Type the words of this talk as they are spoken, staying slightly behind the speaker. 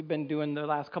been doing the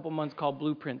last couple months called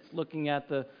Blueprints, looking at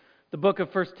the book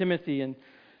of 1 Timothy. And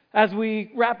as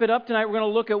we wrap it up tonight, we're going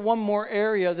to look at one more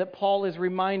area that Paul is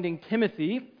reminding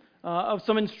Timothy of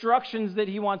some instructions that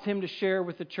he wants him to share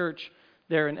with the church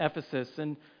there in Ephesus.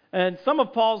 And some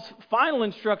of Paul's final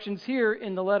instructions here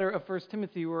in the letter of 1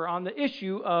 Timothy were on the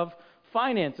issue of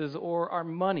finances or our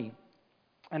money.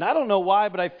 And I don't know why,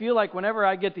 but I feel like whenever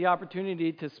I get the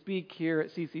opportunity to speak here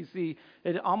at CCC,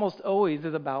 it almost always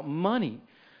is about money.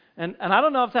 And I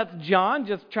don't know if that's John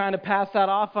just trying to pass that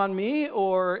off on me,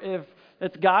 or if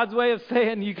it's God's way of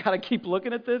saying you got to keep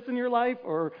looking at this in your life,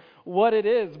 or what it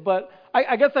is. But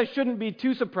I guess I shouldn't be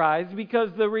too surprised, because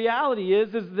the reality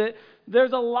is that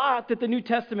there's a lot that the New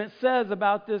Testament says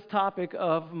about this topic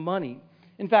of money.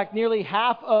 In fact, nearly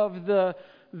half of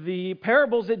the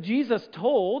parables that Jesus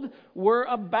told were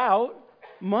about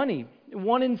money.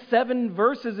 1 in 7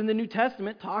 verses in the New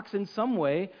Testament talks in some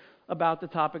way about the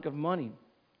topic of money.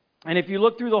 And if you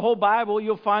look through the whole Bible,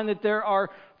 you'll find that there are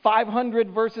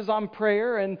 500 verses on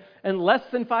prayer and less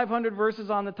than 500 verses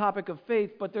on the topic of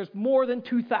faith, but there's more than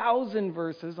 2,000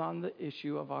 verses on the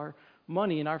issue of our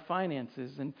money and our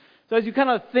finances. And so as you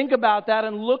kind of think about that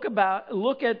and look at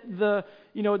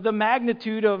the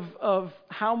magnitude of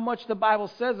how much the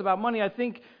Bible says about money, I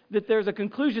think that there's a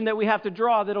conclusion that we have to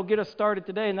draw that'll get us started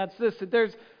today, and that's this: that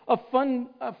there's a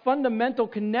fundamental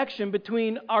connection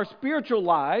between our spiritual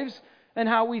lives and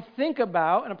how we think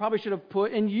about, and I probably should have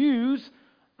put, and use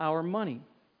our money.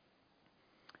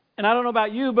 And I don't know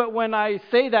about you, but when I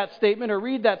say that statement or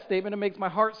read that statement, it makes my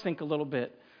heart sink a little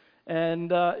bit. And,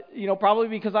 probably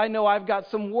because I know I've got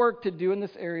some work to do in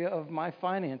this area of my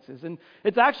finances. And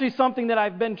it's actually something that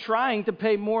I've been trying to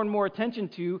pay more and more attention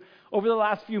to over the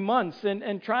last few months,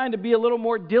 and trying to be a little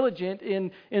more diligent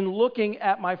in looking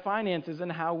at my finances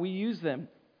and how we use them.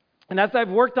 And as I've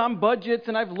worked on budgets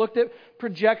and I've looked at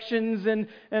projections and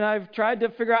I've tried to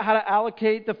figure out how to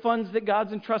allocate the funds that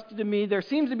God's entrusted to me, there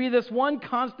seems to be this one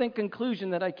constant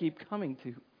conclusion that I keep coming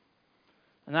to.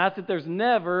 And that's that there's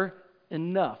never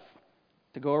enough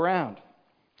to go around.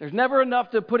 There's never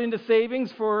enough to put into savings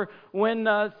for when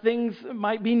things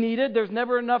might be needed. There's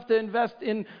never enough to invest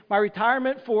in my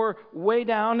retirement for way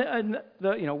down in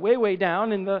way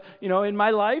down in my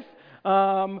life.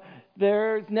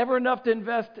 There's never enough to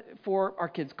invest for our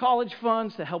kids' college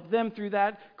funds to help them through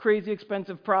that crazy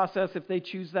expensive process if they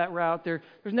choose that route. There's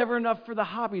never enough for the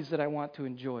hobbies that I want to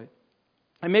enjoy.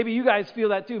 And maybe you guys feel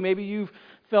that too. Maybe you've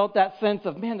felt that sense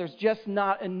of, man, there's just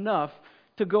not enough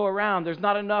to go around. There's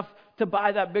not enough to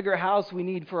buy that bigger house we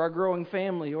need for our growing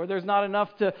family, or there's not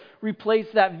enough to replace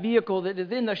that vehicle that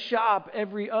is in the shop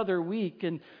every other week,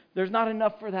 and there's not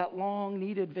enough for that long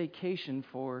needed vacation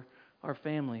for our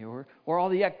family, or all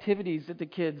the activities that the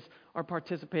kids are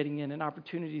participating in and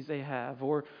opportunities they have,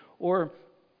 or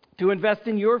to invest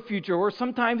in your future, or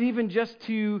sometimes even just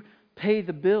to pay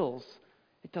the bills.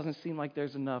 It doesn't seem like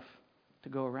there's enough to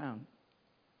go around.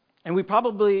 And we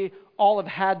probably all have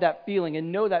had that feeling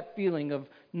and know that feeling of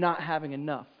not having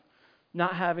enough,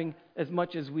 not having as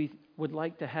much as we would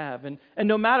like to have. And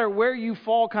no matter where you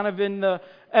fall kind of in the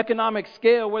economic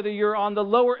scale, whether you're on the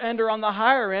lower end or on the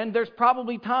higher end, there's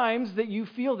probably times that you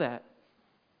feel that.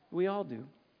 We all do.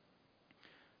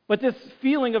 But this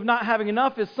feeling of not having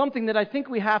enough is something that I think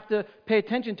we have to pay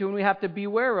attention to and we have to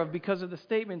beware of because of the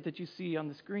statement that you see on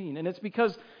the screen. And it's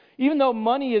because even though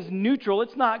money is neutral,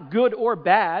 it's not good or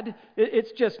bad,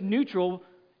 it's just neutral,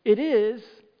 it is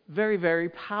very, very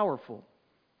powerful.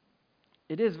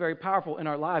 It is very powerful in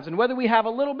our lives. And whether we have a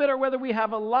little bit or whether we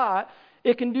have a lot,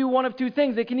 it can do one of two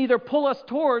things. It can either pull us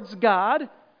towards God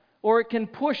or it can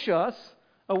push us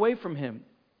away from Him.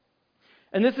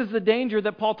 And this is the danger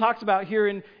that Paul talks about here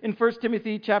in 1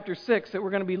 Timothy chapter 6 that we're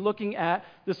going to be looking at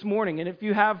this morning. And if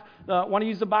you want to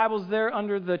use the Bibles there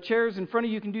under the chairs in front of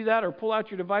you, you can do that, or pull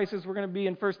out your devices. We're going to be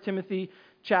in 1 Timothy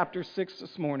chapter 6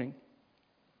 this morning.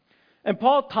 And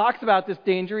Paul talks about this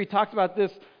danger. He talks about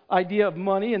this idea of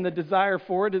money and the desire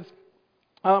for it is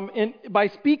by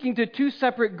speaking to two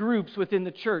separate groups within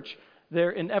the church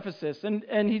there in Ephesus.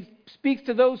 And he speaks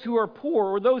to those who are poor,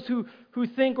 or those who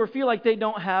think or feel like they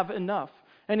don't have enough.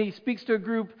 And he speaks to a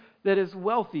group that is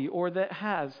wealthy or that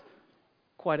has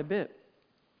quite a bit.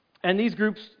 And these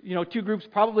groups, two groups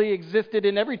probably existed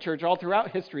in every church all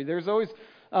throughout history. There's always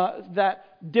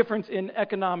that difference in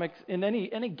economics in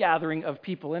any gathering of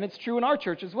people. And it's true in our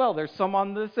church as well. There's some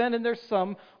on this end and there's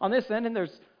some on this end, and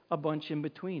there's a bunch in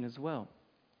between as well.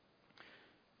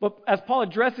 But as Paul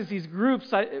addresses these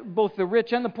groups, both the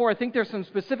rich and the poor, I think there's some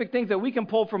specific things that we can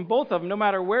pull from both of them, no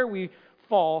matter where we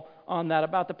fall on that,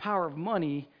 about the power of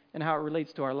money and how it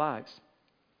relates to our lives.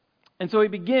 And so he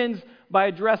begins by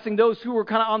addressing those who were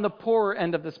kind of on the poorer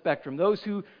end of the spectrum, those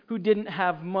who didn't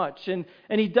have much. And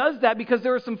he does that because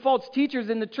there were some false teachers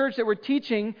in the church that were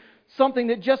teaching something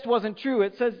that just wasn't true.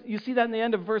 It says, you see that in the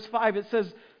end of verse 5, it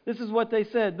says, this is what they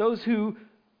said: those who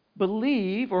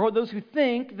believe, or those who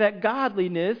think that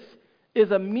godliness is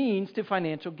a means to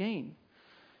financial gain.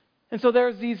 And so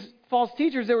there's these false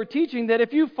teachers that were teaching that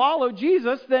if you follow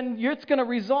Jesus, then it's going to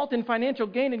result in financial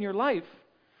gain in your life.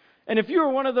 And if you were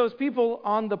one of those people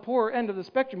on the poor end of the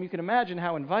spectrum, you can imagine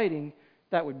how inviting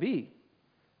that would be.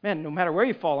 Man, no matter where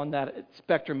you fall on that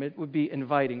spectrum, it would be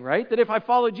inviting, right? That if I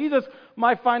follow Jesus,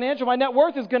 my net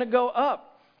worth is going to go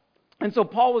up. And so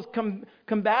Paul was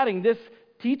combating this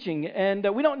teaching. And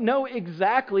we don't know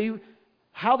exactly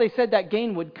how they said that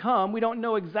gain would come. We don't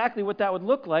know exactly what that would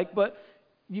look like. But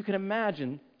you can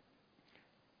imagine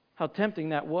how tempting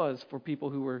that was for people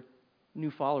who were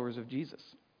new followers of Jesus.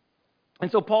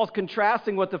 And so Paul's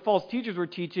contrasting what the false teachers were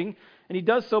teaching, and he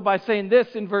does so by saying this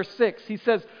in verse 6. He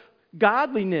says,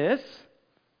 godliness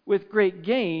with great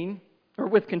gain, or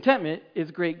with contentment, is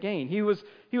great gain. He was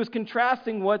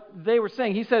contrasting what they were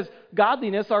saying. He says,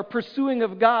 godliness, our pursuing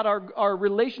of God, our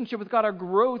relationship with God, our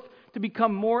growth to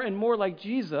become more and more like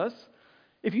Jesus.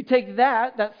 If you take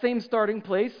that same starting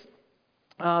place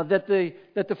that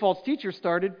the false teacher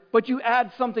started, but you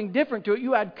add something different to it,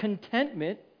 you add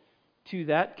contentment to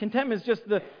that. Contentment is just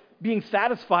the being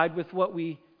satisfied with what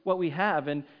we have.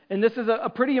 And this is a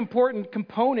pretty important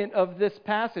component of this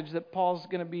passage that Paul's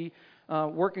going to be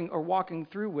walking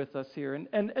through with us here.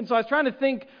 And so I was trying to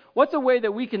think, what's a way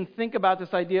that we can think about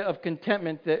this idea of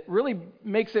contentment that really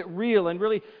makes it real and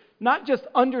really not just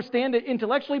understand it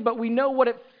intellectually, but we know what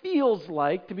it feels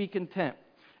like to be content.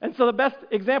 And so the best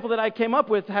example that I came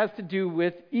up with has to do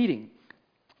with eating.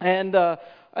 And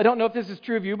I don't know if this is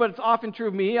true of you, but it's often true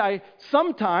of me. I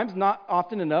sometimes, not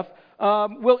often enough,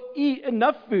 will eat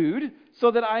enough food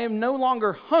so that I am no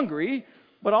longer hungry,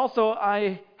 but also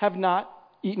I have not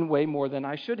eaten way more than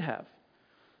I should have.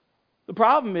 The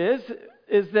problem is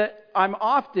that I'm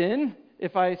often,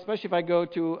 especially if I go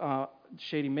to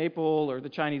Shady Maple or the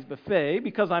Chinese buffet,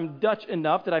 because I'm Dutch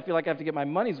enough that I feel like I have to get my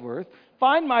money's worth,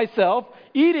 find myself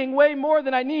eating way more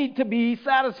than I need to be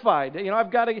satisfied.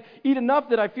 I've got to eat enough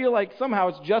that I feel like somehow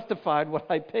it's justified what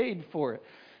I paid for it.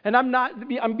 And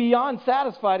I'm beyond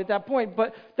satisfied at that point.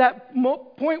 But that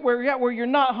point where you're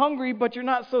not hungry, but you're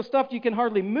not so stuffed you can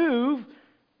hardly move,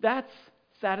 that's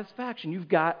satisfaction. You've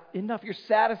got enough. You're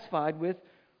satisfied with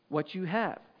what you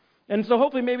have. And so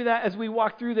hopefully maybe that as we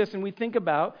walk through this and we think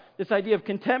about this idea of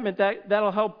contentment,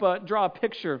 that'll help draw a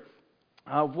picture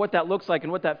of what that looks like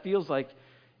and what that feels like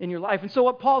in your life. And so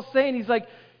what Paul's saying, he's like,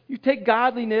 you take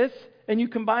godliness and you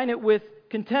combine it with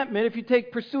contentment. If you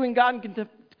take pursuing God and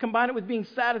combine it with being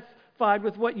satisfied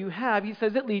with what you have, he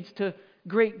says it leads to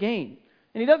great gain.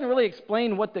 And he doesn't really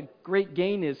explain what the great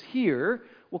gain is here.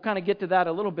 We'll kind of get to that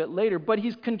a little bit later. But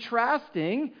he's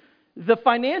contrasting the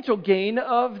financial gain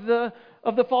of the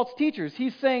false teachers.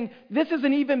 He's saying this is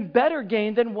an even better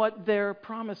gain than what they're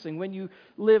promising when you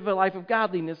live a life of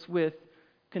godliness with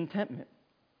contentment.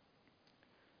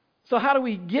 So how do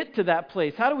we get to that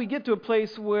place? How do we get to a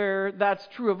place where that's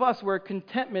true of us, where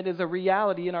contentment is a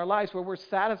reality in our lives, where we're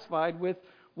satisfied with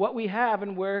what we have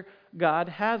and where God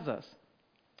has us?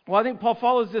 Well, I think Paul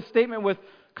follows this statement with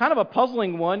kind of a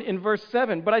puzzling one in verse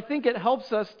 7, but I think it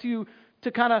helps us to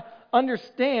kind of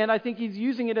understand. I think he's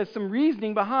using it as some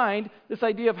reasoning behind this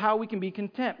idea of how we can be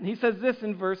content. And he says this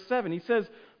in verse 7. He says,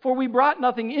 "For we brought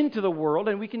nothing into the world,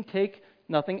 and we can take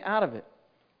nothing out of it."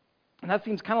 And that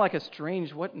seems kind of like a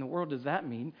strange, what in the world does that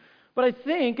mean? But I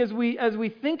think as we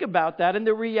think about that and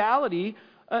the reality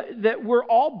that we're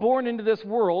all born into this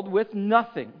world with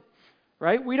nothing,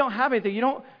 right? We don't have anything.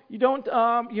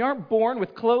 You aren't born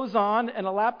with clothes on and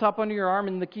a laptop under your arm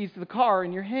and the keys to the car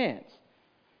in your hands.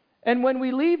 And when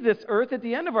we leave this earth at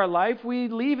the end of our life, we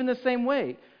leave in the same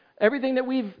way. Everything that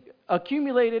we've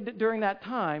accumulated during that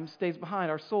time stays behind.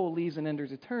 Our soul leaves and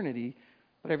enters eternity,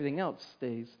 but everything else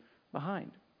stays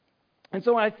behind. And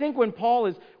so I think what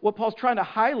Paul's trying to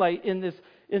highlight in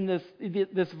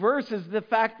this verse is the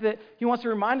fact that he wants to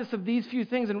remind us of these few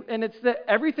things, and it's that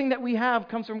everything that we have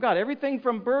comes from God. Everything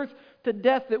from birth to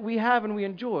death that we have and we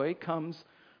enjoy comes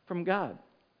from God.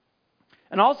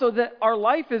 And also that our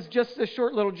life is just a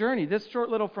short little journey. This short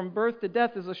little from birth to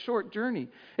death is a short journey.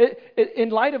 In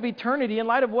light of eternity, in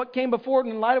light of what came before it,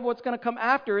 and in light of what's going to come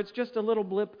after, it's just a little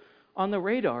blip on the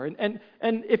radar. And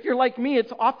if you're like me,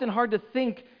 it's often hard to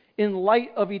think in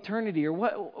light of eternity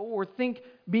or think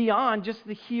beyond just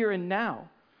the here and now.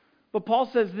 But Paul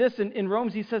says this in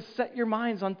Romans. He says, set your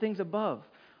minds on things above.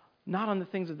 not on the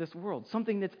things of this world,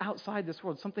 something that's outside this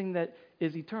world, something that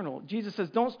is eternal. Jesus says,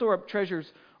 don't store up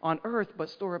treasures on earth, but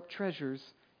store up treasures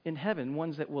in heaven,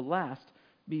 ones that will last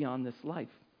beyond this life.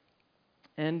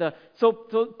 And so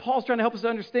Paul's trying to help us to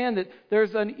understand that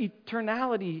there's an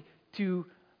eternality to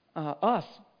us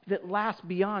that lasts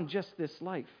beyond just this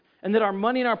life. And that our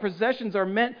money and our possessions are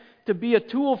meant to be a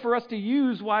tool for us to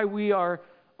use while we are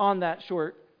on that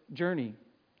short journey.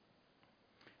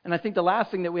 And I think the last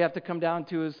thing that we have to come down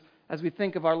to is, as we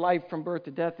think of our life from birth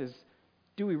to death, is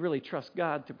do we really trust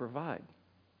God to provide?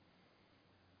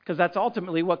 Because that's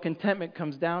ultimately what contentment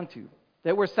comes down to.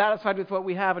 That we're satisfied with what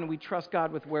we have and we trust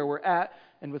God with where we're at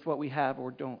and with what we have or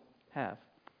don't have.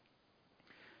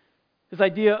 This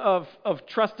idea of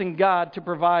trusting God to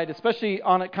provide, especially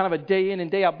on a kind of a day in and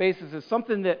day out basis, is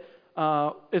something that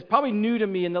is probably new to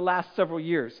me in the last several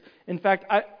years. In fact,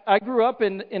 I grew up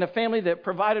in a family that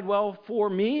provided well for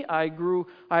me. I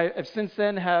have since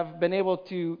then have been able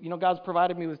to, God's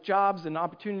provided me with jobs and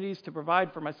opportunities to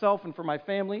provide for myself and for my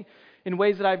family in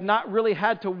ways that I've not really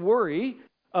had to worry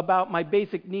about my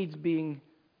basic needs being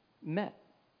met.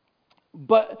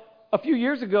 But a few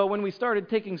years ago, when we started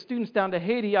taking students down to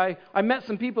Haiti, I met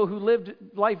some people who lived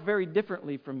life very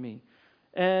differently from me.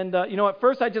 And, at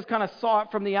first I just kind of saw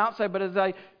it from the outside, but as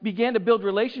I began to build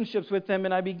relationships with them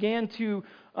and I began to,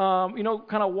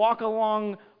 kind of walk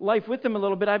along life with them a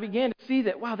little bit, I began to see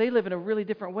that, wow, they live in a really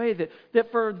different way.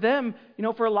 That for them,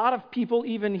 for a lot of people,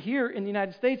 even here in the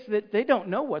United States, that they don't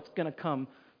know what's going to come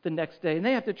the next day. And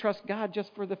they have to trust God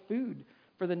just for the food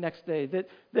for the next day. That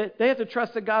they have to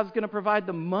trust that God's going to provide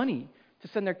the money to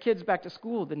send their kids back to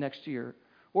school the next year,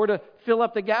 or to fill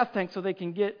up the gas tank so they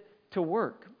can get to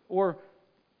work, or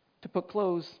to put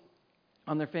clothes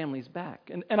on their family's back.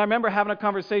 And I remember having a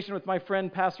conversation with my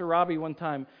friend Pastor Robbie one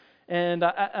time, and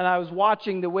I was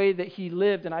watching the way that he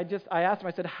lived, and I asked him,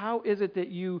 I said, how is it that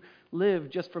you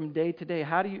live just from day to day?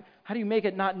 How do you make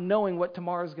it not knowing what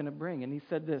tomorrow's going to bring? And he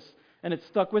said this, and it's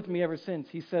stuck with me ever since.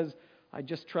 He says, I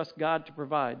just trust God to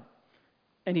provide.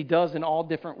 And He does in all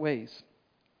different ways.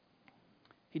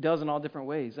 He does in all different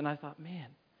ways. And I thought, man,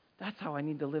 that's how I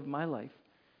need to live my life.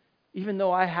 Even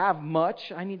though I have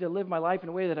much, I need to live my life in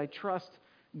a way that I trust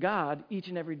God each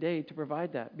and every day to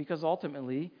provide that, because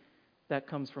ultimately that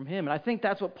comes from Him. And I think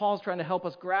that's what Paul's trying to help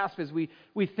us grasp as we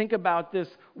think about this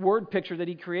word picture that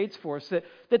he creates for us.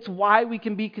 That's why we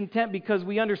can be content, because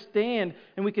we understand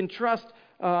and we can trust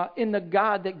in the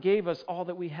God that gave us all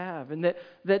that we have. And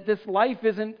that this life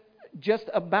isn't just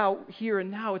about here and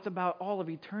now, it's about all of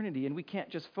eternity. And we can't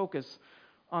just focus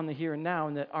on the here and now,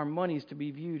 and that our money is to be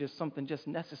viewed as something just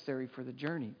necessary for the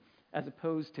journey, as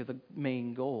opposed to the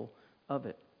main goal of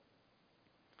it.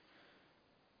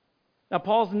 Now,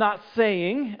 Paul's not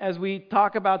saying, as we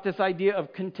talk about this idea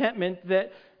of contentment,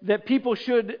 that people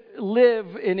should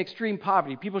live in extreme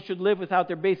poverty. People should live without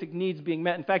their basic needs being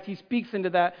met. In fact, he speaks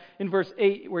into that in verse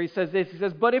 8, where he says this. He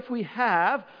says, but if we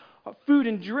have food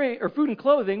and drink, or food and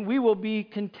clothing, we will be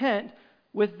content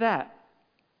with that.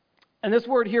 And this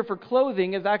word here for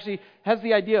clothing has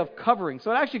the idea of covering.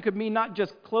 So it actually could mean not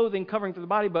just clothing covering to the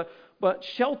body, but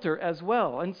shelter as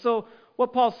well. And so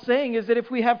what Paul's saying is that if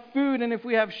we have food and if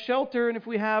we have shelter and if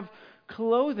we have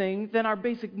clothing, then our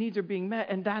basic needs are being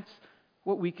met, and that's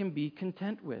what we can be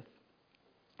content with.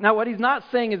 Now, what he's not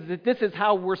saying is that this is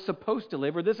how we're supposed to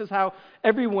live, or this is how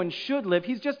everyone should live.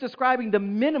 He's just describing the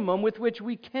minimum with which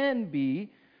we can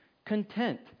be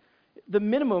content. The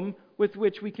minimum with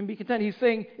which we can be content. He's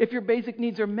saying if your basic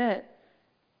needs are met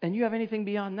and you have anything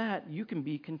beyond that, you can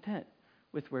be content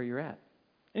with where you're at.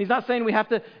 And he's not saying we have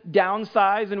to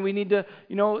downsize and we need to,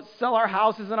 sell our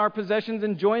houses and our possessions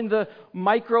and join the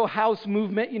micro house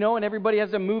movement, and everybody has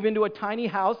to move into a tiny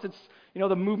house. It's,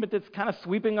 the movement that's kind of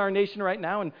sweeping our nation right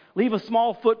now, and leave a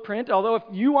small footprint. Although if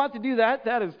you want to do that,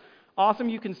 that is awesome.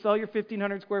 You can sell your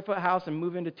 1,500 square foot house and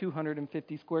move into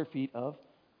 250 square feet of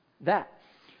that.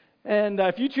 And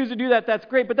if you choose to do that, that's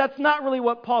great. But that's not really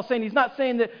what Paul's saying. He's not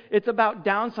saying that it's about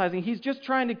downsizing. He's just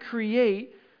trying to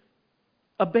create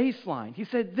a baseline. He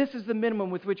said this is the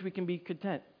minimum with which we can be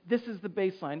content. This is the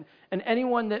baseline. And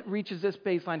anyone that reaches this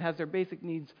baseline has their basic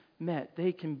needs met.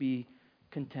 They can be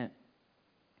content.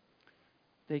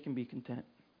 They can be content.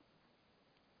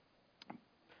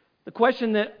 The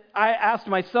question that I asked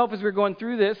myself as we were going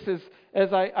through this is,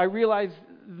 as I realized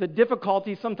the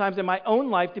difficulty sometimes in my own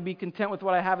life to be content with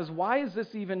what I have, is why is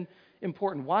this even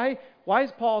important? Why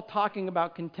is Paul talking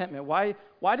about contentment? Why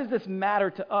does this matter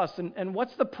to us? And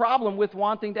what's the problem with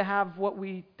wanting to have what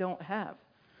we don't have?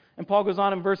 And Paul goes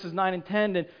on in verses 9 and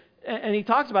 10, and he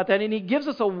talks about that, and he gives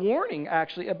us a warning,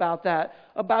 actually, about that,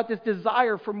 about this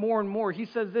desire for more and more. He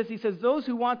says this, he says, those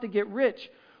who want to get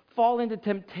rich fall into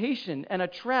temptation and a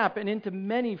trap and into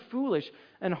many foolish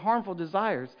and harmful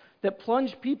desires that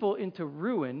plunge people into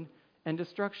ruin and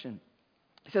destruction.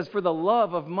 He says, for the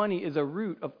love of money is a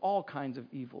root of all kinds of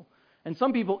evil. And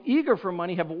some people eager for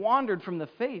money have wandered from the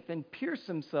faith and pierced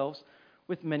themselves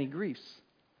with many griefs.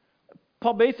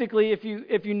 Paul basically, if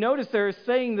you notice there, is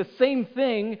saying the same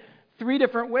thing three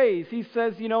different ways. He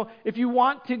says, if you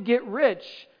want to get rich,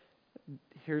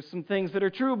 here's some things that are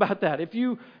true about that. If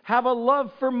you have a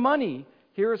love for money,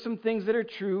 here are some things that are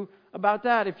true about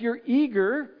that. If you're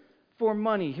eager for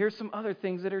money, here's some other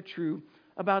things that are true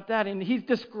about that. And he's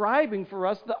describing for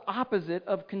us the opposite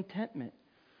of contentment.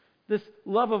 This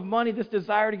love of money, this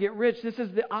desire to get rich, this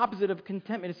is the opposite of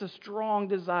contentment. It's a strong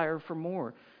desire for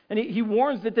more. And he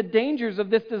warns that the dangers of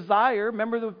this desire,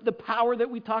 remember the power that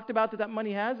we talked about that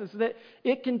money has, is that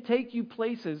it can take you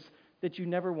places that you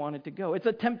never wanted to go. It's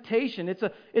a temptation. It's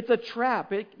a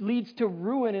trap. It leads to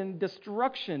ruin and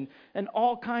destruction and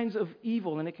all kinds of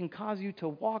evil. And it can cause you to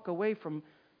walk away from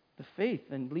the faith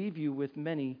and leave you with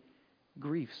many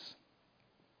griefs.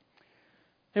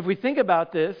 If we think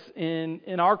about this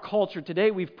in our culture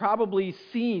today, we've probably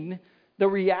seen the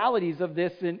realities of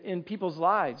this in people's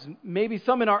lives. Maybe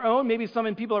some in our own, maybe some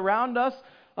in people around us.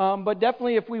 But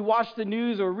definitely if we watch the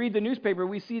news or read the newspaper,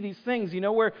 we see these things,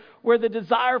 where the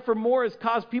desire for more has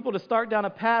caused people to start down a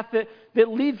path that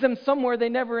leads them somewhere they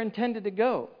never intended to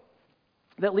go,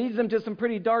 that leads them to some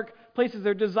pretty dark places.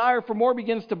 Their desire for more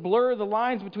begins to blur the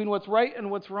lines between what's right and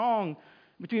what's wrong,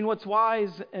 between what's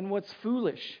wise and what's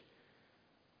foolish.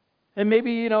 And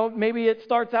maybe it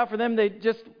starts out for them, they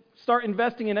just start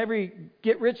investing in every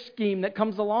get-rich scheme that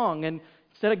comes along. And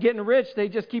instead of getting rich, they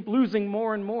just keep losing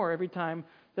more and more every time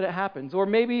that it happens. Or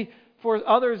maybe for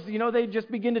others, they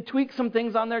just begin to tweak some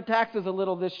things on their taxes a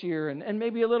little this year and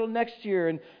maybe a little next year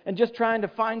and just trying to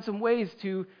find some ways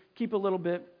to keep a little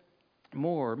bit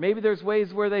more. Maybe there's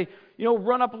ways where they,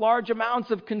 run up large amounts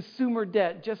of consumer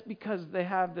debt just because they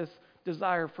have this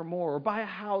desire for more, or buy a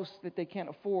house that they can't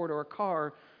afford, or a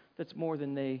car that's more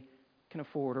than they can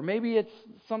afford. Or maybe it's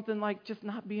something like just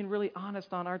not being really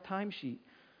honest on our timesheet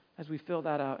as we fill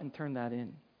that out and turn that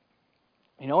in.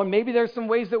 And maybe there's some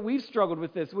ways that we've struggled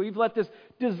with this. We've let this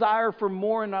desire for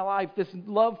more in our life, this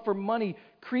love for money,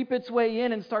 creep its way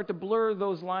in and start to blur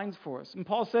those lines for us. And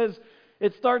Paul says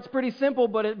it starts pretty simple,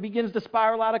 but it begins to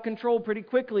spiral out of control pretty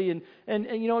quickly. And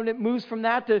it moves from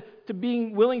that to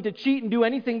being willing to cheat and do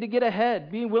anything to get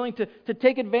ahead, being willing to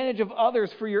take advantage of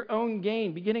others for your own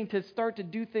gain, beginning to start to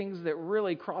do things that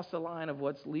really cross the line of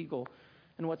what's legal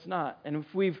and what's not. And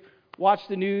if we've watched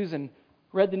the news and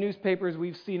read the newspapers,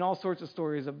 we've seen all sorts of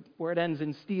stories of where it ends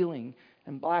in stealing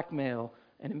and blackmail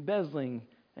and embezzling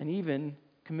and even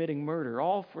committing murder,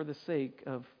 all for the sake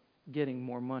of getting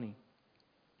more money.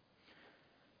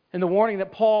 And the warning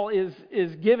that Paul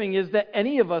is giving is that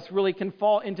any of us really can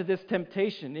fall into this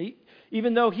temptation.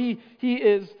 Even though he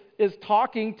is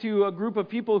talking to a group of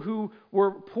people who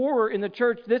were poorer in the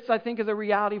church, this, I think, is a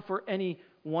reality for any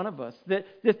one of us. That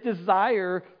this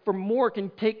desire for more can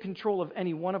take control of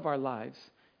any one of our lives.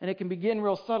 And it can begin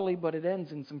real subtly, but it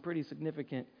ends in some pretty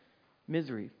significant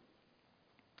misery.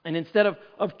 And instead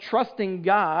of trusting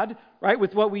God, right,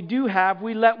 with what we do have,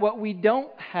 we let what we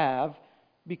don't have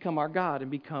become our God and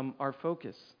become our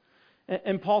focus.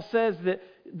 And Paul says that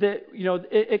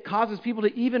it causes people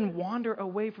to even wander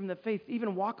away from the faith,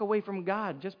 even walk away from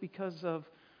God just because of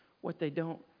what they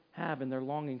don't have and they're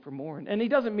longing for more. And he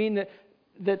doesn't mean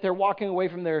that they're walking away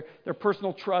from their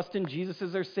personal trust in Jesus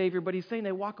as their Savior, but he's saying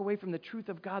they walk away from the truth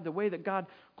of God, the way that God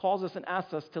calls us and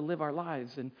asks us to live our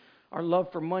lives. And our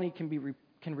love for money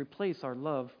can replace our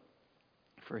love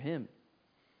for Him.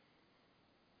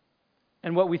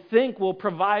 And what we think will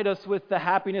provide us with the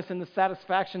happiness and the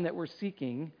satisfaction that we're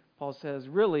seeking, Paul says,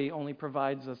 really only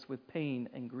provides us with pain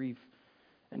and grief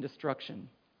and destruction.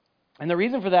 And the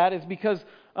reason for that is because,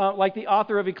 like the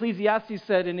author of Ecclesiastes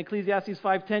said in Ecclesiastes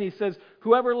 5:10, he says,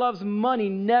 whoever loves money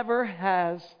never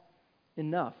has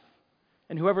enough.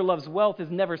 And whoever loves wealth is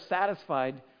never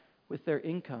satisfied with their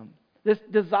income. This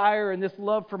desire and this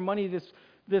love for money,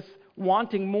 this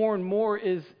wanting more and more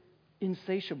is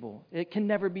insatiable. It can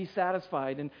never be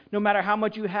satisfied. And no matter how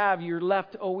much you have, you're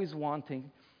left always wanting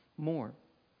more.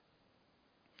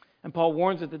 And Paul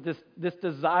warns us that this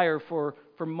desire for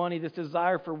money, this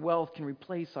desire for wealth can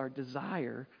replace our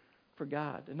desire for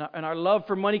God. And our love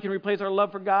for money can replace our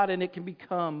love for God, and it can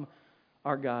become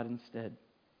our God instead.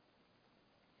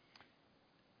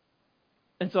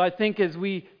 And so I think as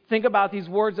we think about these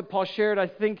words that Paul shared, I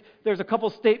think there's a couple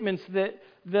statements that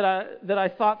I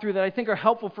thought through that I think are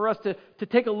helpful for us to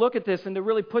take a look at this and to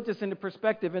really put this into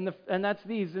perspective. And that's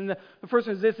these. And the first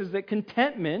one is this, is that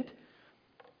contentment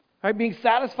Right? Being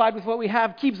satisfied with what we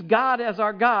have keeps God as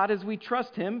our God as we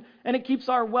trust Him, and it keeps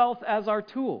our wealth as our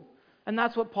tool. And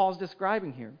that's what Paul's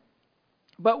describing here.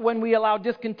 But when we allow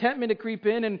discontentment to creep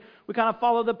in and we kind of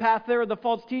follow the path there of the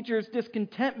false teachers,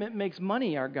 discontentment makes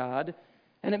money our God,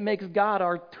 and it makes God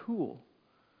our tool,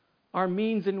 our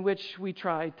means in which we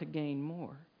try to gain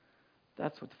more.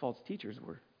 That's what the false teachers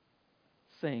were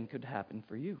saying could happen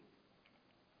for you.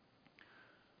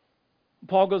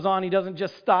 Paul goes on, he doesn't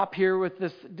just stop here with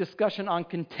this discussion on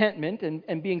contentment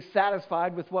and being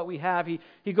satisfied with what we have.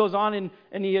 He goes on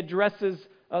and he addresses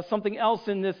something else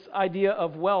in this idea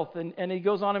of wealth. And he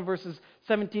goes on in verses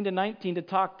 17 to 19 to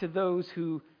talk to those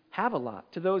who have a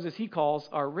lot, to those, as he calls,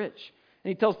 are rich. And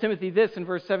he tells Timothy this in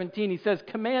verse 17. He says,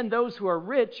 "Command those who are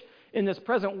rich in this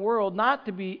present world not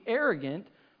to be arrogant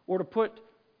or to put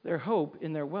their hope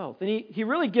in their wealth." And he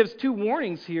really gives two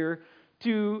warnings here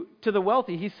to the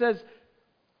wealthy. He says,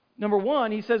 number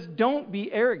one, he says, don't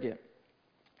be arrogant.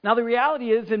 Now, the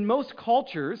reality is, in most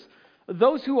cultures,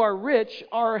 those who are rich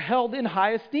are held in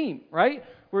high esteem, right?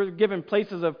 We're given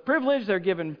places of privilege. They're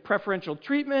given preferential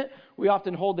treatment. We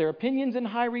often hold their opinions in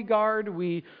high regard.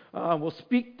 We will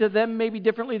speak to them maybe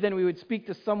differently than we would speak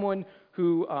to someone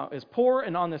who is poor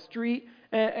and on the street.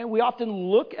 And we often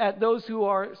look at those who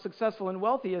are successful and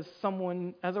wealthy as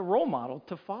a role model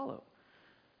to follow.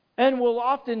 And we'll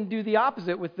often do the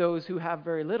opposite with those who have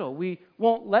very little. We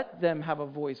won't let them have a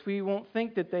voice. We won't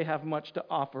think that they have much to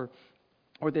offer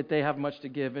or that they have much to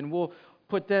give. And we'll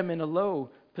put them in a low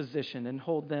position and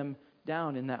hold them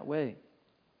down in that way.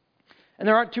 And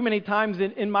there aren't too many times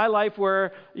in my life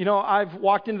where, I've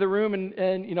walked into the room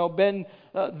and been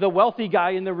the wealthy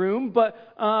guy in the room. But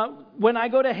when I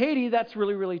go to Haiti, that's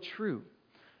really, really true.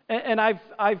 And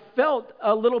I've felt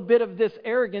a little bit of this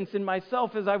arrogance in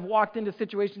myself as I've walked into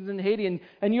situations in Haiti.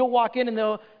 And you'll walk in and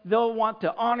they'll want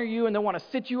to honor you and they'll want to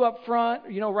sit you up front,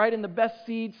 right in the best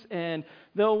seats. And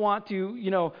they'll want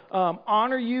to,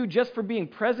 honor you just for being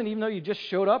present, even though you just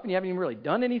showed up and you haven't even really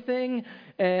done anything.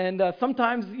 And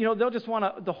sometimes, they'll just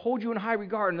want to hold you in high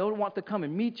regard and they'll want to come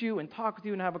and meet you and talk with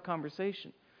you and have a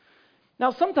conversation.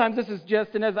 Now, sometimes this is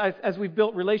just, and as we've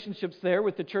built relationships there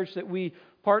with the church that we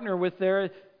partner with there,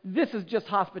 this is just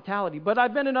hospitality. But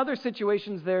I've been in other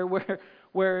situations there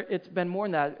where it's been more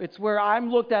than that. It's where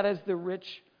I'm looked at as the rich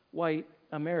white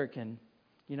American,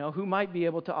 who might be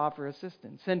able to offer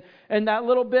assistance. And that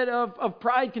little bit of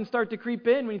pride can start to creep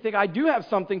in when you think, I do have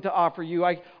something to offer you.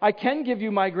 I can give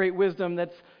you my great wisdom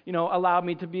that's, allowed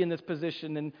me to be in this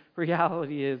position. And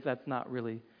reality is that's not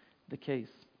really the case.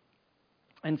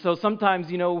 And so sometimes,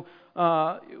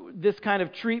 this kind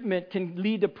of treatment can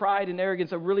lead to pride and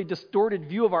arrogance, a really distorted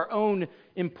view of our own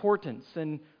importance.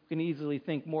 And we can easily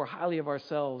think more highly of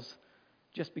ourselves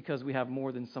just because we have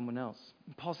more than someone else.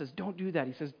 And Paul says, don't do that.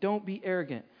 He says, don't be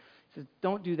arrogant. He says,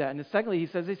 don't do that. And secondly, he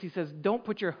says this. He says, don't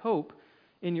put your hope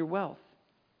in your wealth.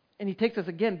 And he takes us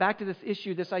again back to this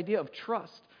issue, this idea of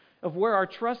trust, of where our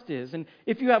trust is. And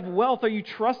if you have wealth, are you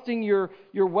trusting your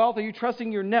wealth? Are you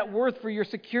trusting your net worth for your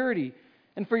security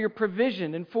and for your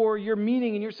provision and for your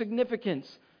meaning and your significance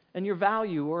and your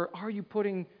value? Or are you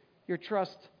putting your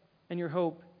trust and your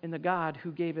hope in the God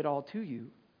who gave it all to you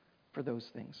for those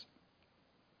things?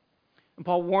 And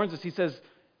Paul warns us. He says,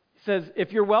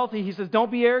 if you're wealthy, he says,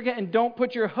 don't be arrogant and don't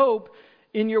put your hope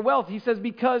in your wealth. He says,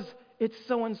 because it's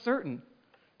so uncertain.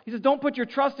 He says, don't put your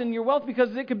trust in your wealth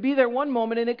because it could be there one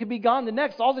moment and it could be gone the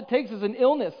next. All it takes is an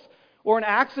illness or an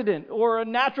accident, or a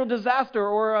natural disaster,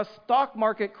 or a stock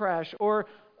market crash, or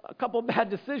a couple bad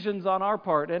decisions on our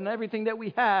part, and everything that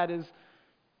we had is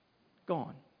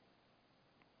gone.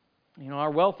 Our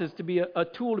wealth is to be a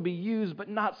tool to be used, but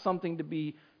not something to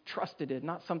be trusted in,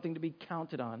 not something to be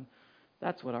counted on.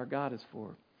 That's what our God is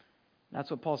for. That's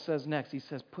what Paul says next. He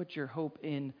says, put your hope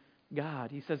in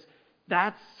God. He says,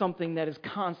 that's something that is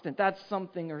constant. That's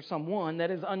something or someone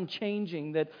that is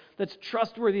unchanging, that's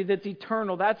trustworthy, that's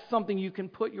eternal. That's something you can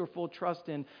put your full trust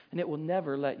in, and it will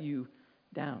never let you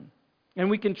down. And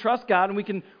we can trust God, and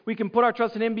we can put our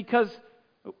trust in Him because,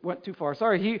 went too far,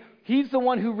 sorry. He's the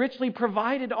one who richly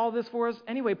provided all this for us.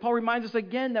 Anyway, Paul reminds us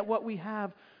again that what we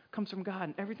have comes from God,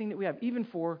 and everything that we have, even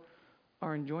for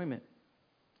our enjoyment.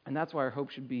 And that's why our hope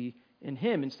should be in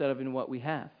Him instead of in what we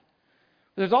have.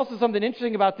 There's also something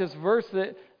interesting about this verse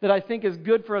that I think is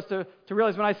good for us to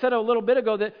realize. When I said a little bit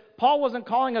ago that Paul wasn't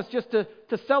calling us just to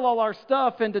sell all our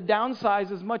stuff and to downsize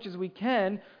as much as we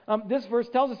can, this verse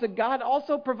tells us that God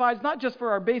also provides not just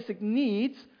for our basic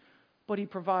needs, but He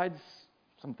provides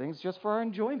some things just for our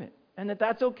enjoyment. And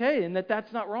that's okay, and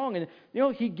that's not wrong. And,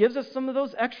 He gives us some of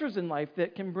those extras in life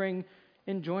that can bring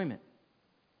enjoyment.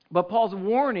 But Paul's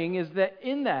warning is that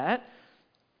in that,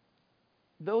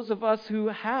 those of us who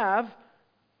have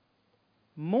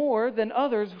more than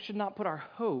others should not put our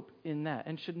hope in that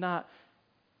and should not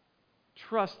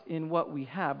trust in what we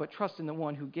have, but trust in the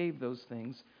one who gave those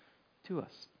things to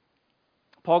us.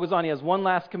 Paul goes on, he has one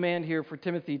last command here for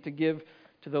Timothy to give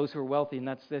to those who are wealthy, and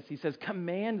that's this. He says,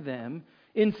 command them,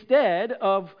 instead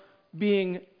of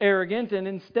being arrogant and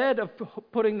instead of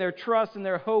putting their trust and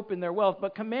their hope in their wealth,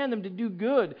 but command them to do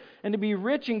good and to be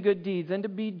rich in good deeds and to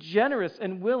be generous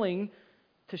and willing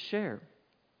to share.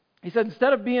 He said,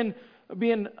 instead of being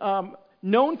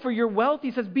known for your wealth,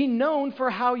 he says, be known for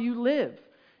how you live.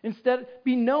 Instead,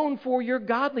 be known for your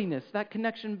godliness. That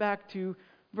connection back to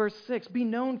verse 6. Be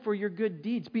known for your good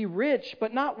deeds. Be rich,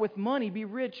 but not with money. Be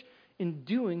rich in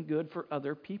doing good for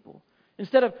other people.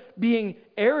 Instead of being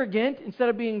arrogant, instead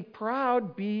of being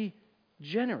proud, be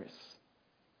generous.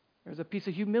 There's a piece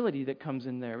of humility that comes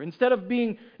in there. Instead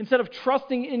of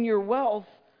trusting in your wealth,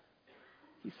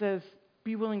 he says,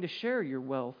 be willing to share your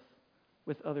wealth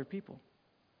with other people.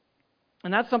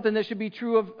 And that's something that should be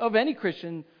true of any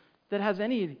Christian that has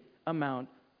any amount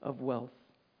of wealth.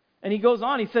 And he goes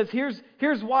on, he says,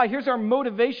 here's why, here's our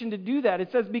motivation to do that.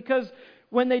 It says, because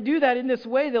when they do that in this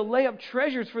way, they'll lay up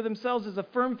treasures for themselves as a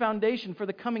firm foundation for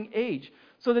the coming age,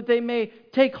 so that they may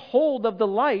take hold of the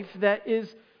life that is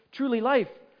truly life.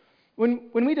 When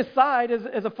we decide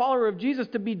as a follower of Jesus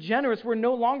to be generous, we're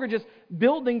no longer just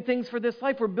building things for this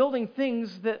life. We're building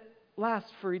things that last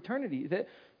for eternity,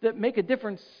 that make a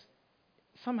difference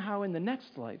somehow in the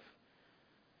next life.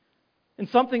 And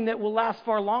something that will last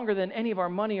far longer than any of our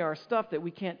money or our stuff that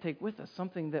we can't take with us.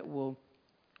 Something that will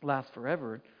last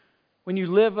forever. When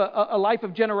you live a life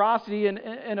of generosity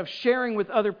and of sharing with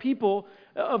other people,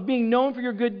 of being known for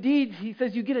your good deeds, he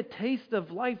says you get a taste of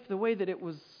life the way that it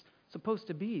was supposed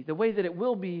to be, the way that it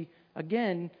will be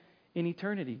again in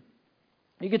eternity.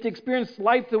 You get to experience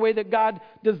life the way that God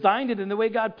designed it and the way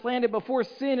God planned it before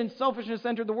sin and selfishness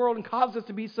entered the world and caused us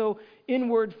to be so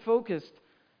inward focused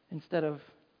instead of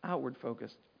outward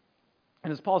focused.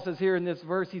 And as Paul says here in this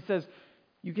verse, he says,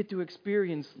 you get to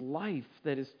experience life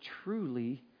that is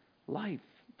truly life,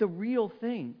 the real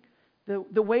thing,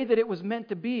 the way that it was meant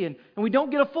to be. And we don't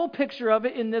get a full picture of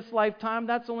it in this lifetime,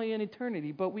 that's only in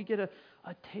eternity, but we get a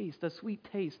taste, a sweet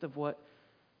taste of what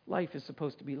life is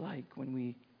supposed to be like when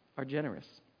we are generous.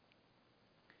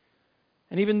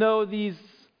 And even though these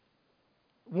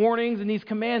warnings and these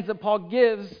commands that Paul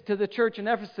gives to the church in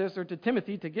Ephesus, or to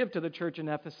Timothy to give to the church in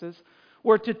Ephesus,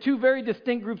 were to two very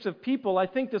distinct groups of people, I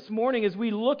think this morning as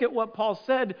we look at what Paul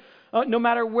said, no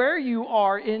matter where you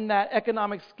are in that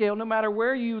economic scale, no matter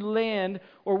where you land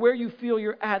or where you feel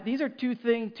you're at, these are two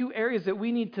areas that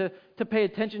we need to pay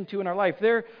attention to in our life.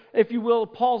 They're, if you will,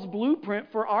 Paul's blueprint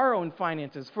for our own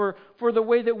finances, for the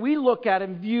way that we look at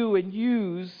and view and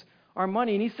use our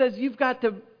money. And he says you've got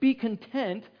to be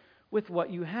content with what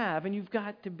you have, and you've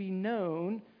got to be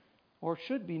known, or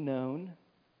should be known,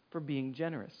 for being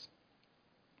generous.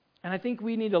 And I think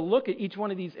we need to look at each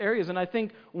one of these areas, and I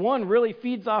think one really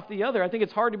feeds off the other. I think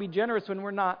it's hard to be generous when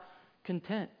we're not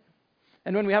content.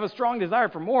 And when we have a strong desire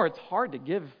for more, it's hard to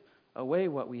give away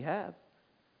what we have.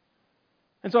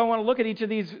 And so I want to look at each of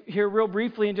these here real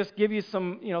briefly and just give you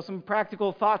some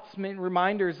practical thoughts,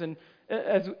 reminders, and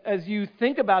as you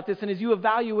think about this and as you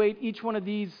evaluate each one of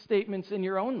these statements in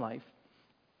your own life.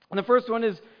 And the first one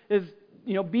is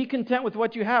be content with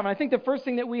what you have. And I think the first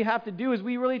thing that we have to do is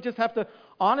we really just have to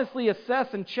honestly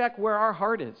assess and check where our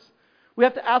heart is. We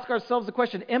have to ask ourselves the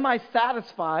question, am I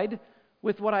satisfied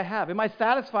with what I have? Am I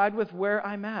satisfied with where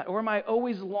I'm at? Or am I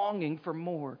always longing for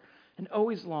more and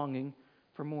always longing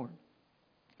for more?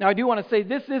 Now, I do want to say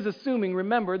this is assuming,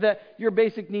 remember, that your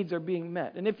basic needs are being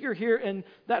met. And if you're here and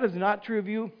that is not true of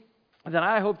you, then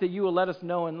I hope that you will let us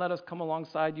know and let us come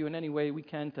alongside you in any way we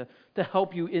can to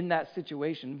help you in that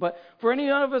situation. But for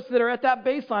any of us that are at that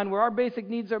baseline where our basic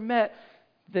needs are met,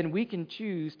 then we can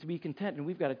choose to be content. And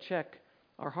we've got to check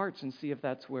our hearts and see if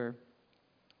that's where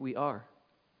we are.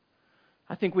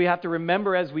 I think we have to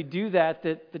remember as we do that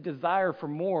the desire for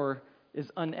more is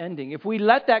unending. If we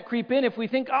let that creep in, if we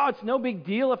think, it's no big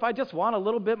deal if I just want a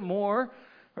little bit more,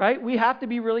 right? We have to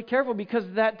be really careful because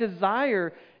that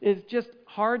desire is just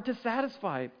hard to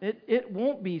satisfy. It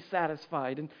won't be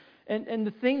satisfied. And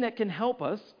the thing that can help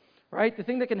us, right? The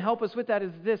thing that can help us with that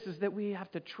is that we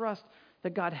have to trust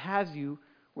that God has you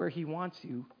where He wants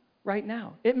you right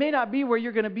now. It may not be where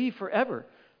you're going to be forever.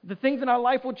 The things in our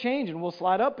life will change and we'll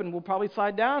slide up and we'll probably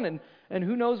slide down and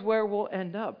who knows where we'll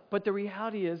end up. But the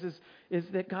reality is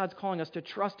that God's calling us to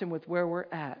trust Him with where we're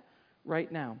at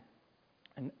right now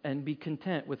and be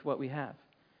content with what we have.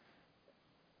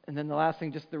 And then the last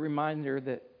thing, just the reminder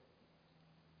that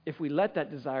if we let that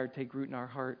desire take root in our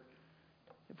heart,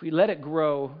 if we let it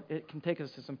grow, it can take us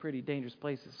to some pretty dangerous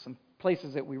places, some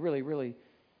places that we really, really,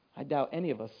 I doubt any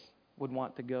of us would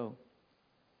want to go.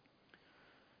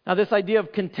 Now, this idea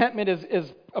of contentment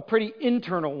is a pretty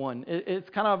internal one. It's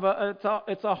kind of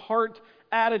it's a heart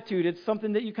attitude. It's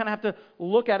something that you kind of have to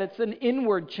look at. It's an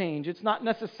inward change. It's not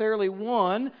necessarily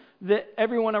one that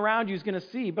everyone around you is going to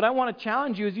see. But I want to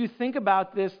challenge you as you think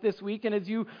about this week and as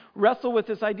you wrestle with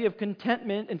this idea of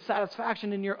contentment and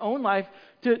satisfaction in your own life,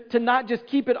 to not just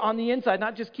keep it on the inside,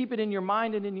 not just keep it in your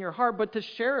mind and in your heart, but to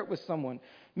share it with someone.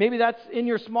 Maybe that's in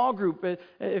your small group.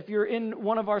 If you're in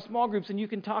one of our small groups and you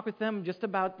can talk with them just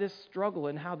about this struggle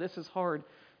and how this is hard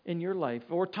in your life.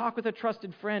 Or talk with a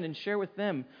trusted friend and share with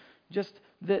them just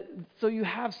that, so you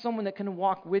have someone that can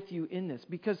walk with you in this.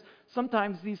 Because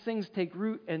sometimes these things take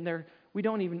root and we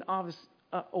don't even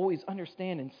always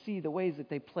understand and see the ways that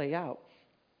they play out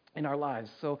in our lives.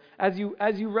 So as you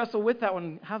wrestle with that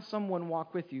one, have someone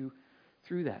walk with you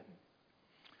through that.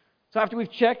 So after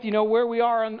we've checked, where we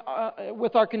are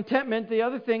with our contentment, the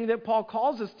other thing that Paul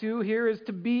calls us to here is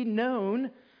to be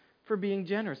known for being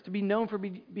generous, to be known for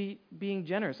being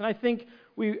generous. And I think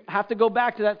we have to go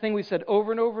back to that thing we said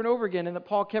over and over and over again, and that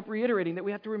Paul kept reiterating, that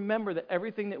we have to remember that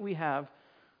everything that we have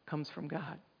comes from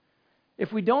God.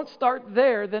 If we don't start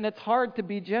there, then it's hard to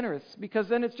be generous, because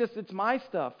then it's my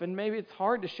stuff, and maybe it's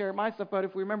hard to share my stuff, but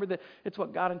if we remember that it's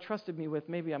what God entrusted me with,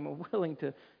 maybe I'm willing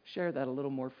to share that a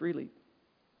little more freely.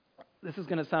 This is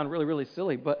going to sound really, really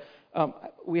silly, but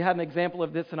we had an example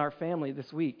of this in our family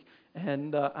this week,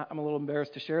 and I'm a little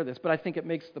embarrassed to share this, but I think it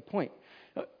makes the point.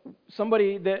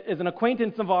 Somebody that is an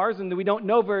acquaintance of ours and that we don't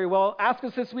know very well asked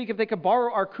us this week if they could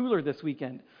borrow our cooler this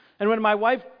weekend. And when my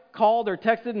wife called or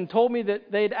texted and told me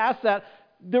that they'd asked that,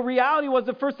 the reality was,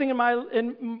 the first thing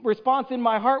in response in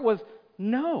my heart was,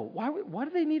 no. Why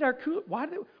do they need our cooler?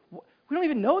 We don't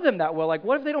even know them that well. Like,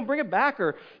 what if they don't bring it back?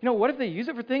 Or, what if they use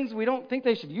it for things we don't think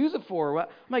they should use it for? I'm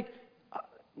like,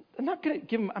 I'm not going to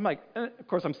give them. I'm like, of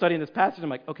course, I'm studying this passage. I'm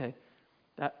like, okay,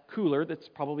 that cooler that's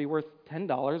probably worth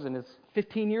 $10 and is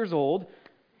 15 years old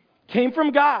came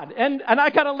from God. And I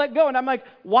got to let go. And I'm like,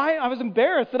 why? I was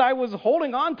embarrassed that I was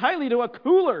holding on tightly to a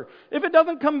cooler. If it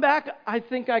doesn't come back, I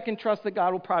think I can trust that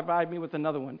God will provide me with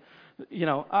another one.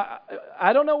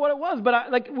 I don't know what it was,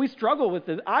 but we struggle with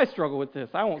this. I struggle with this.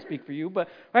 I won't speak for you, but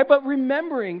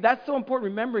remembering, that's so important,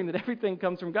 remembering that everything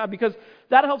comes from God, because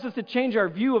that helps us to change our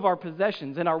view of our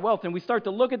possessions and our wealth, and we start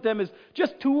to look at them as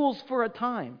just tools for a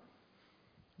time.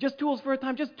 Just tools for a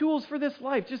time, just tools for this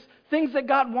life, just things that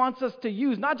God wants us to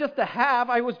use, not just to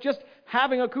have. I was just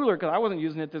having a cooler because I wasn't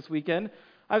using it this weekend.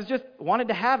 I was just wanted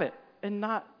to have it and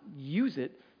not use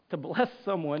it to bless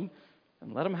someone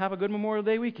and let them have a good Memorial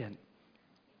Day weekend.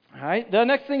 All right. The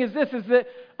next thing is this: is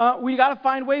that we got to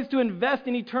find ways to invest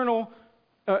in eternal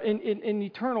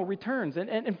returns,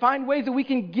 and find ways that we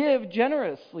can give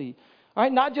generously. All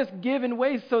right, not just give in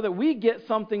ways so that we get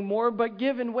something more, but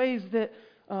give in ways that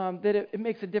it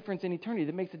makes a difference in eternity,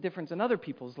 that makes a difference in other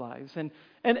people's lives. And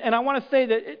I want to say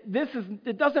that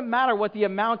it doesn't matter what the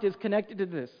amount is connected to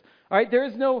this. All right, there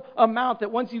is no amount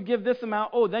that once you give this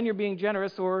amount, then you're being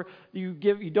generous, or you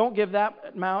don't give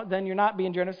that amount, then you're not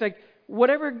being generous. Like,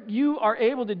 whatever you are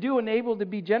able to do and able to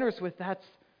be generous with, that's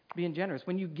being generous.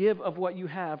 When you give of what you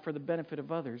have for the benefit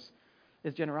of others,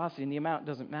 is generosity, and the amount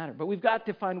doesn't matter. But we've got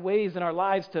to find ways in our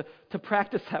lives to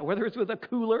practice that, whether it's with a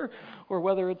cooler or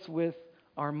whether it's with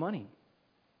our money.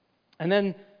 And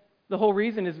then the whole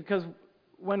reason is because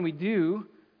when we do,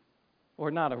 or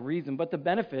not a reason, but the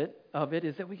benefit of it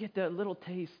is that we get a little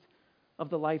taste of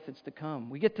the life that's to come.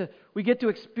 We get to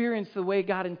experience the way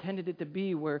God intended it to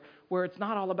be, where it's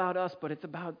not all about us, but it's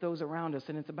about those around us,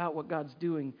 and it's about what God's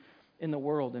doing in the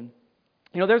world. And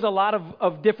there's a lot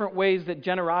of different ways that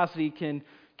generosity can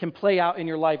play out in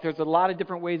your life. There's a lot of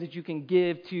different ways that you can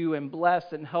give to and bless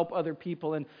and help other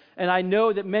people. And I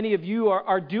know that many of you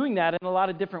are doing that in a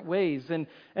lot of different ways. And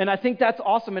I think that's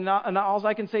awesome. And all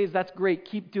I can say is that's great.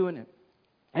 Keep doing it.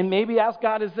 And maybe ask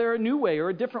God, is there a new way or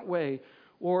a different way,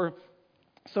 or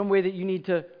some way that you need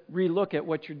to relook at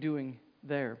what you're doing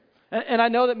there? And I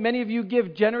know that many of you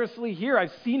give generously here.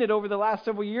 I've seen it over the last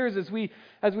several years as we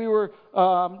were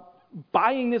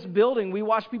buying this building. We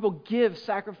watched people give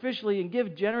sacrificially and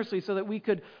give generously so that we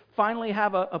could finally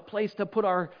have a place to put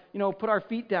our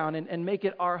feet down and make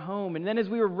it our home. And then as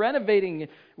we were renovating,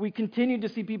 we continued to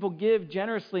see people give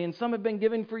generously, and some have been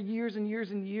giving for years and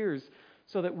years and years,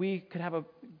 so that we could have a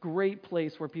great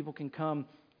place where people can come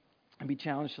and be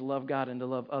challenged to love God and to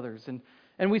love others.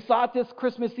 And we saw it this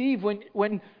Christmas Eve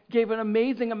when gave an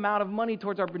amazing amount of money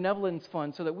towards our benevolence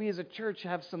fund, so that we as a church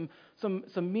have some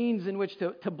means in which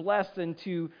to bless and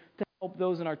to help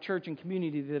those in our church and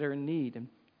community that are in need.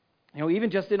 Even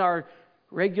just in our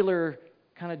regular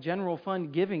kind of general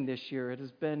fund giving this year, it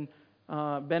has been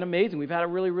amazing. We've had a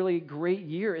really, really great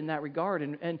year in that regard.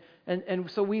 And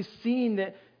so we've seen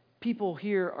that people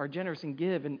here are generous and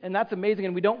give, and that's amazing.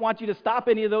 And we don't want you to stop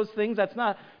any of those things. That's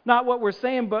not what we're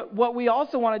saying. But what we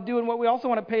also want to do and what we also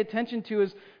want to pay attention to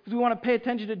is we want to pay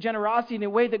attention to generosity in a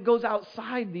way that goes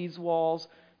outside these walls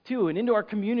too, and into our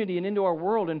community and into our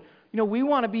world. And we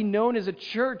want to be known as a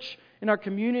church in our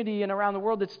community and around the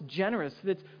world that's generous,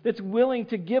 that's willing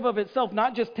to give of itself,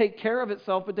 not just take care of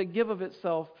itself, but to give of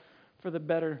itself for the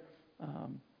better,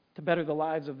 to better the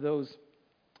lives of those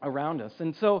around us.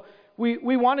 And so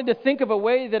we wanted to think of a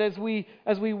way that as we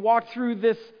walk through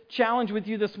this challenge with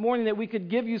you this morning, that we could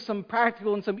give you some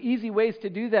practical and some easy ways to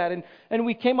do that. And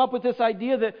we came up with this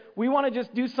idea that we want to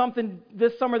just do something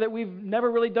this summer that we've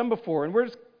never really done before. And we're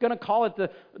just going to call it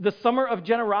the Summer of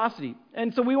Generosity.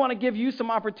 And so we want to give you some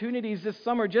opportunities this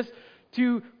summer just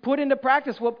to put into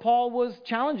practice what Paul was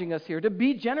challenging us here, to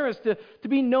be generous, to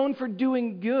be known for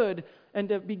doing good, and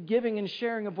to be giving and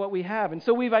sharing of what we have. And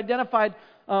so we've identified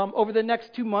over the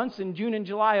next 2 months, in June and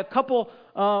July, a couple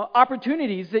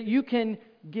opportunities that you can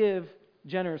give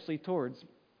generously towards.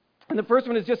 And the first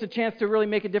one is just a chance to really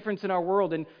make a difference in our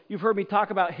world. And you've heard me talk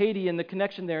about Haiti and the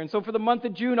connection there. And so for the month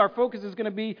of June, our focus is going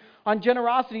to be on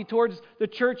generosity towards the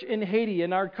church in Haiti,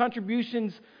 and our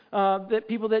contributions that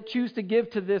people that choose to give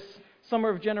to this Summer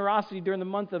of Generosity during the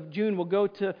month of June will go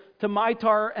to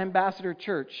Maitar Ambassador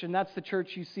Church, and that's the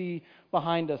church you see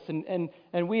behind us.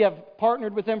 And we have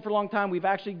partnered with them for a long time. We've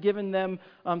actually given them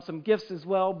some gifts as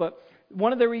well. But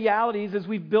one of the realities is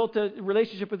we've built a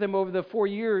relationship with them over the 4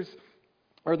 years,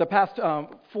 or the past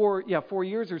 4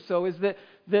 years or so, is that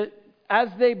as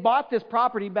they bought this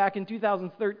property back in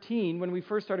 2013, when we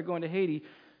first started going to Haiti,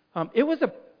 it was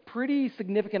a pretty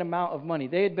significant amount of money.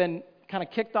 They had been kind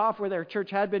of kicked off where their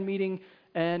church had been meeting,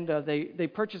 and they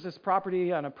purchased this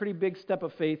property on a pretty big step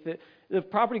of faith. The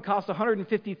property cost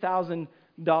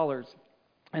 $150,000,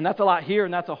 and that's a lot here,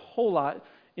 and that's a whole lot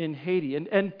in Haiti.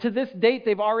 And to this date,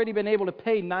 they've already been able to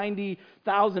pay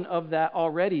 $90,000 of that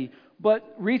already.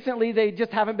 But recently, they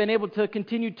just haven't been able to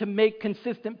continue to make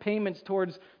consistent payments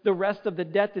towards the rest of the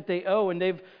debt that they owe. And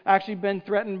they've actually been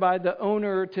threatened by the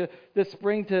owner this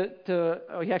spring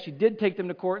he actually did take them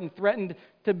to court and threatened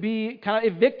to be kind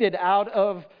of evicted out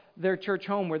of their church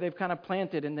home where they've kind of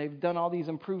planted, and they've done all these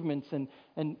improvements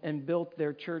and built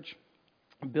their church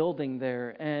building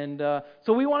there. And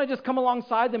so we want to just come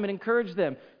alongside them and encourage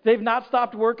them. They've not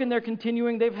stopped working. They're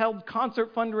continuing. They've held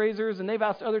concert fundraisers, and they've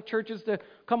asked other churches to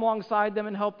come alongside them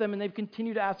and help them, and they've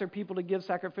continued to ask their people to give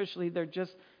sacrificially. There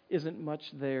just isn't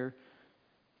much there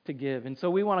to give. And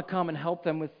so we want to come and help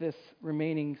them with this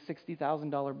remaining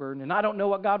 $60,000 burden. And I don't know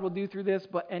what God will do through this,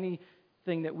 but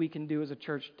anything that we can do as a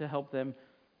church to help them,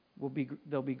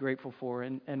 they'll be grateful for,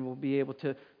 and we'll be able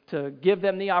to give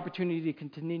them the opportunity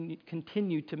to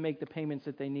continue to make the payments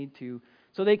that they need to,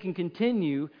 so they can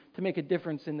continue to make a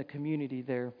difference in the community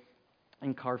there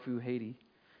in Carrefour, Haiti.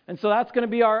 And so that's going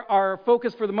to be our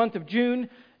focus for the month of June,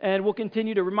 and we'll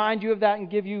continue to remind you of that and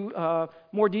give you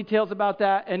more details about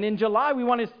that. And in July, we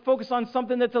want to focus on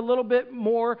something that's a little bit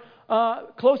more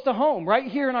close to home, right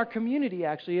here in our community,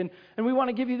 actually. And we want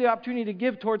to give you the opportunity to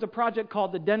give towards a project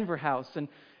called the Denver House. And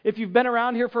if you've been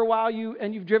around here for a while,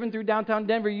 and you've driven through downtown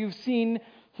Denver, you've seen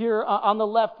here on the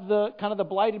left the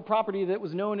blighted property that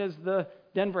was known as the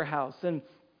Denver House. And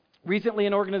recently,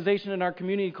 an organization in our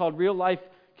community called Real Life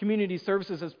Community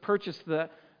Services has purchased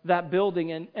that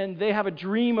building, and they have a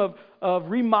dream of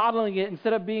remodeling it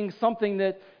instead of being something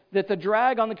that's a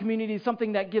drag on the community,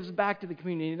 something that gives back to the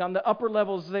community. And on the upper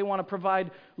levels, they want to provide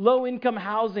low-income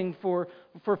housing for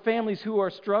families who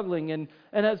are struggling. And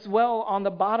as well, on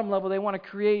the bottom level, they want to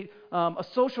create a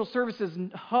social services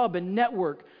hub and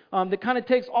network that kind of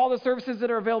takes all the services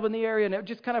that are available in the area, and it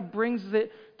just kind of brings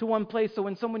it to one place. So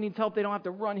when someone needs help, they don't have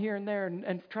to run here and there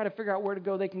and try to figure out where to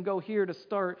go. They can go here to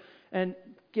start and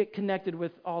get connected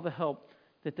with all the help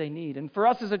that they need. And for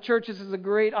us as a church, this is a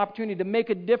great opportunity to make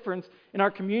a difference in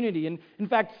our community. And in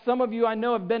fact, some of you I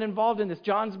know have been involved in this.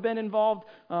 John's been involved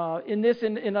in this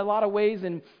in a lot of ways,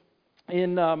 and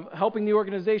in helping the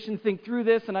organization think through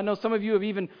this. And I know some of you have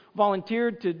even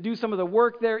volunteered to do some of the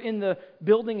work there in the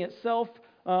building itself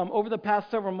over the past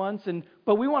several months.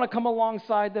 But we want to come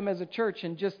alongside them as a church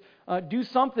and just do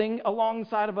something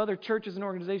alongside of other churches and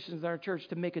organizations in our church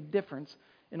to make a difference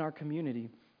in our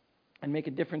community and make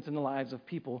a difference in the lives of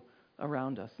people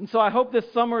around us. And so I hope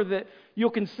this summer that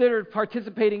you'll consider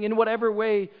participating in whatever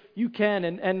way you can.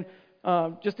 And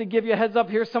just to give you a heads up,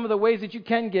 here's some of the ways that you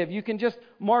can give. You can just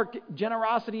mark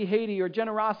Generosity Haiti or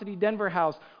Generosity Denver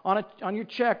House on your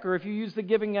check, or if you use the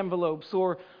giving envelopes,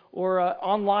 or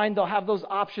online, they'll have those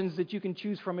options that you can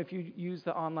choose from if you use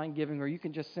the online giving, or you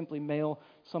can just simply mail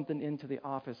something into the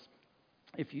office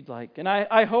if you'd like. And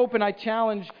I hope and I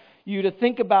challenge you to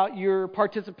think about your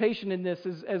participation in this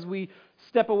as we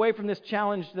step away from this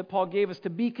challenge that Paul gave us, to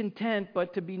be content,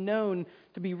 but to be known,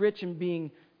 to be rich in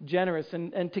being generous.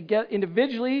 And to get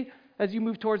individually, as you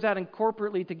move towards that, and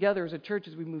corporately together as a church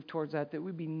as we move towards that, that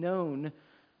we'd be known,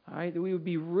 all right, that we would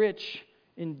be rich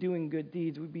in doing good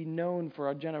deeds. We'd be known for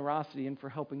our generosity and for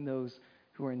helping those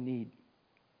who are in need.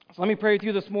 So let me pray with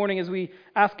you this morning as we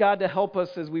ask God to help us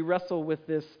as we wrestle with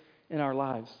this in our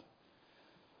lives.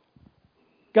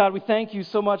 God, we thank you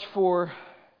so much for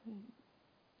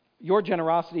your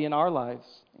generosity in our lives.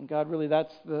 And God, really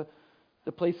that's the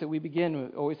place that we begin.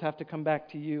 We always have to come back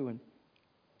to you, and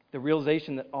the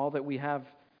realization that all that we have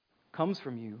comes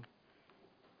from you.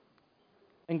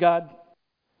 And God,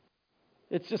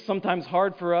 it's just sometimes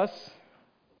hard for us,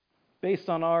 based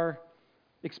on our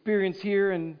experience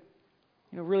here and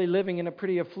really living in a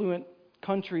pretty affluent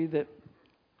country, that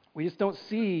we just don't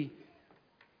see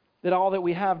that all that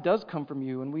we have does come from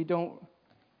you, and we don't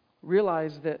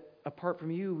realize that apart from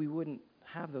you, we wouldn't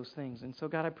have those things. And so,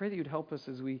 God, I pray that you'd help us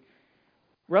as we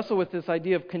wrestle with this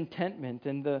idea of contentment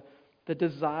and the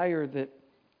desire that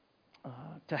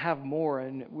to have more.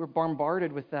 And we're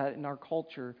bombarded with that in our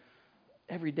culture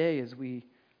every day as we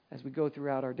go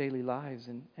throughout our daily lives.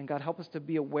 And God, help us to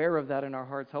be aware of that in our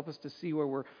hearts. Help us to see where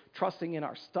we're trusting in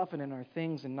our stuff and in our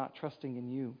things and not trusting in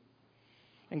you.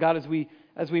 And God, as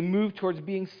we move towards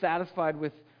being satisfied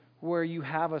with where you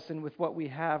have us and with what we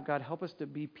have, God, help us to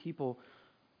be people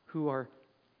who are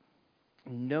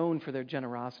known for their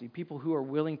generosity, people who are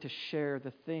willing to share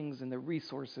the things and the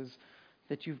resources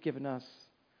that you've given us.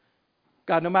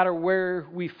 God, no matter where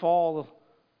we fall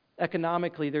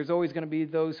economically, there's always going to be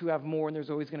those who have more and there's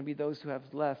always going to be those who have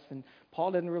less. And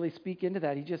Paul doesn't really speak into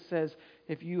that. He just says,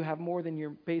 if you have more than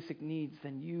your basic needs,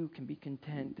 then you can be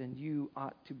content and you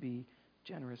ought to be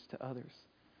generous to others.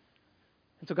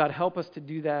 And so, God, help us to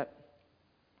do that.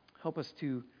 Help us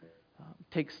to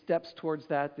take steps towards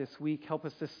that this week. Help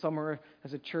us this summer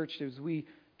as a church as we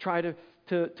try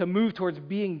to move towards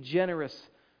being generous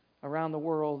around the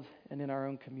world and in our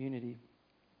own community.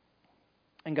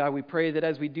 And God, we pray that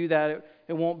as we do that,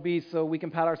 it won't be so we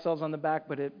can pat ourselves on the back,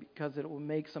 but because it will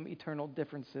make some eternal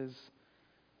differences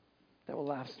that will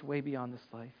last way beyond this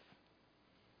life.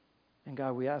 And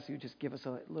God, we ask you just give us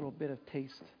a little bit of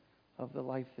taste of the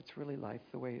life that's really life,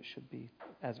 the way it should be,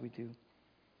 as we do.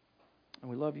 And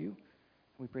we love you.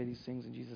 We pray these things in Jesus' name.